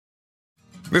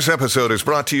This episode is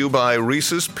brought to you by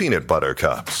Reese's Peanut Butter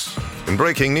Cups. In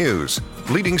breaking news,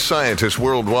 leading scientists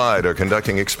worldwide are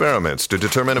conducting experiments to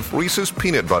determine if Reese's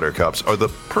Peanut Butter Cups are the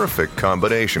perfect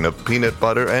combination of peanut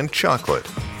butter and chocolate.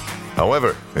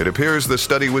 However, it appears the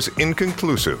study was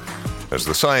inconclusive, as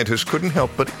the scientists couldn't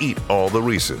help but eat all the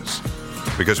Reese's.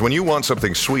 Because when you want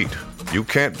something sweet, you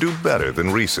can't do better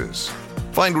than Reese's.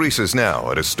 Find Reese's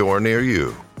now at a store near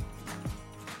you.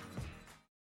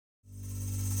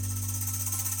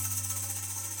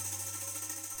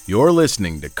 You're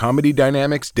listening to Comedy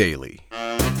Dynamics Daily.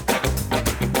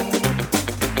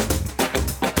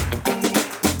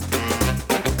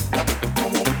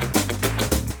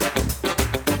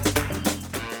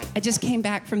 I just came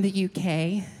back from the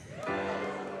UK.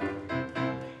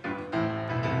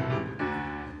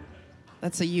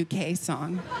 That's a UK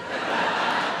song.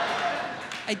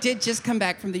 I did just come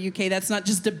back from the UK. That's not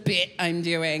just a bit I'm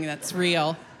doing, that's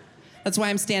real. That's why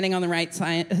I'm standing on the right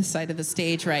side of the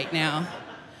stage right now.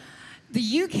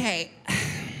 The UK...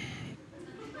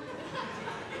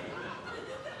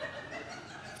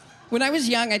 When I was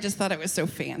young, I just thought it was so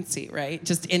fancy, right?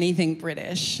 Just anything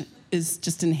British is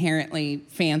just inherently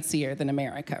fancier than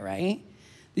America, right?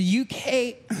 The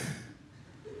UK...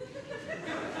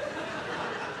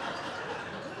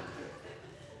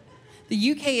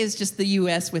 The UK is just the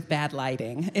US with bad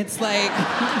lighting. It's like...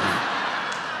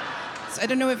 I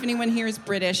don't know if anyone here is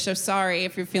British, so sorry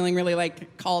if you're feeling really,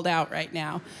 called out right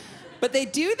now. But they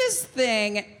do this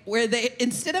thing where they,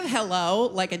 instead of hello,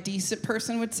 like a decent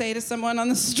person would say to someone on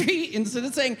the street, instead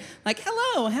of saying,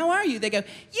 hello, how are you? They go,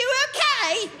 you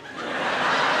okay?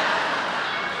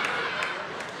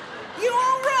 You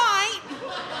all right?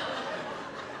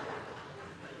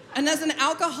 And as an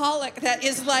alcoholic, that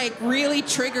is, really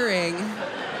triggering.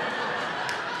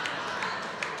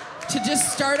 To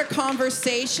just start a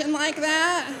conversation like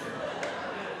that.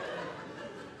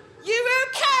 You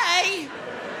okay?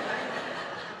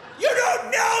 You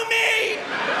don't know me!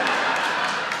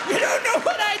 You don't know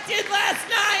what I did last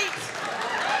night!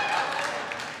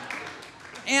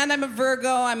 And I'm a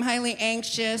Virgo, I'm highly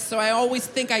anxious, so I always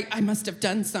think I must have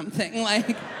done something, you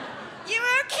okay?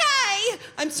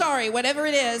 I'm sorry, whatever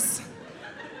it is.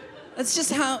 That's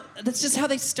just how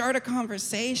they start a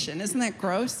conversation. Isn't that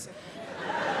gross?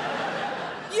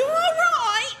 You all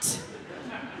right?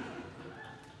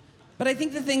 But I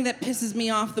think the thing that pisses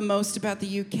me off the most about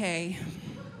the UK...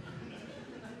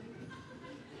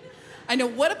 I know,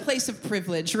 what a place of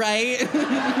privilege, right? Well,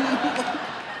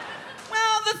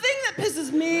 the thing that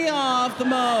pisses me off the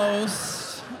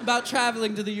most about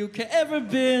traveling to the UK, ever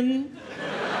been?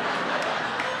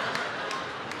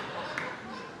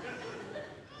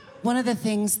 One of the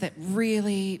things that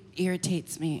really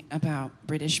irritates me about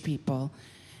British people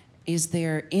is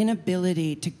their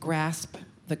inability to grasp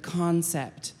the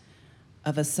concept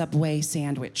of a Subway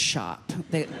sandwich shop.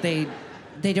 They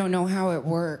don't know how it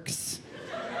works.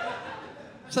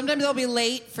 Sometimes I'll be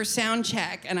late for sound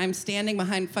check, and I'm standing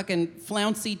behind fucking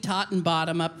flouncy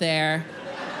Tottenbottom up there,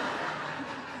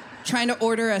 trying to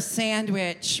order a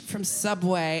sandwich from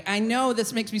Subway. I know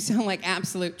this makes me sound like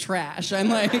absolute trash. I'm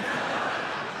like...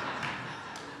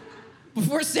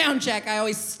 Before sound check, I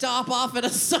always stop off at a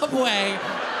Subway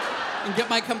and get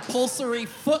my compulsory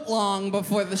footlong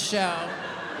before the show.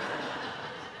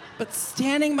 But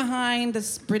standing behind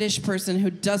this British person who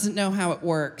doesn't know how it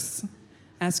works,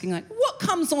 asking what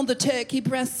comes on the turkey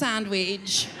breast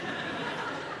sandwich?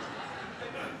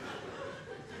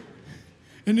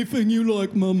 Anything you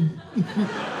like, Mum.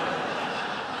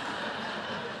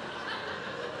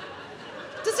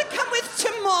 Does it come with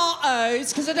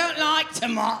tomatoes? Because I don't like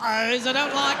tomatoes.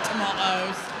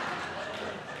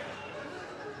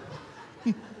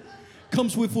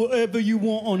 Comes with whatever you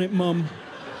want on it, Mum.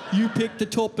 You pick the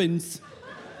toppings.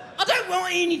 I don't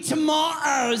want any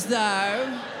tomatoes,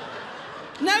 though.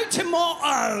 No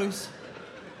tomatoes.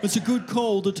 It's a good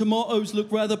call. The tomatoes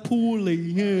look rather poorly,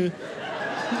 yeah.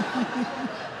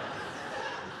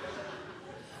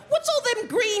 What's all them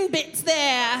green bits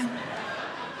there?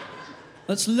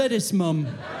 That's lettuce, Mum.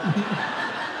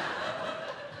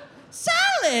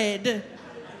 Salad?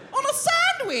 On a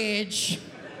sandwich?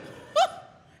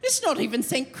 It's not even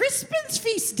St. Crispin's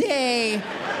feast day.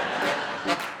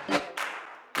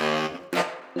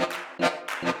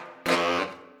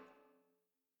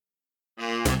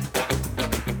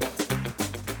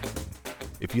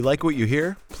 If you like what you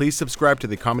hear, please subscribe to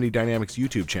the Comedy Dynamics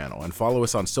YouTube channel and follow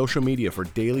us on social media for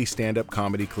daily stand-up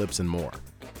comedy clips and more.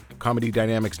 Comedy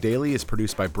Dynamics Daily is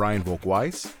produced by Brian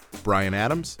Volk-Weiss, Brian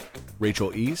Adams,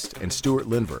 Rachel East, and Stuart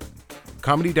Linver.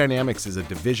 Comedy Dynamics is a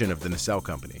division of the Nacelle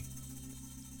Company.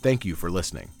 Thank you for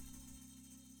listening.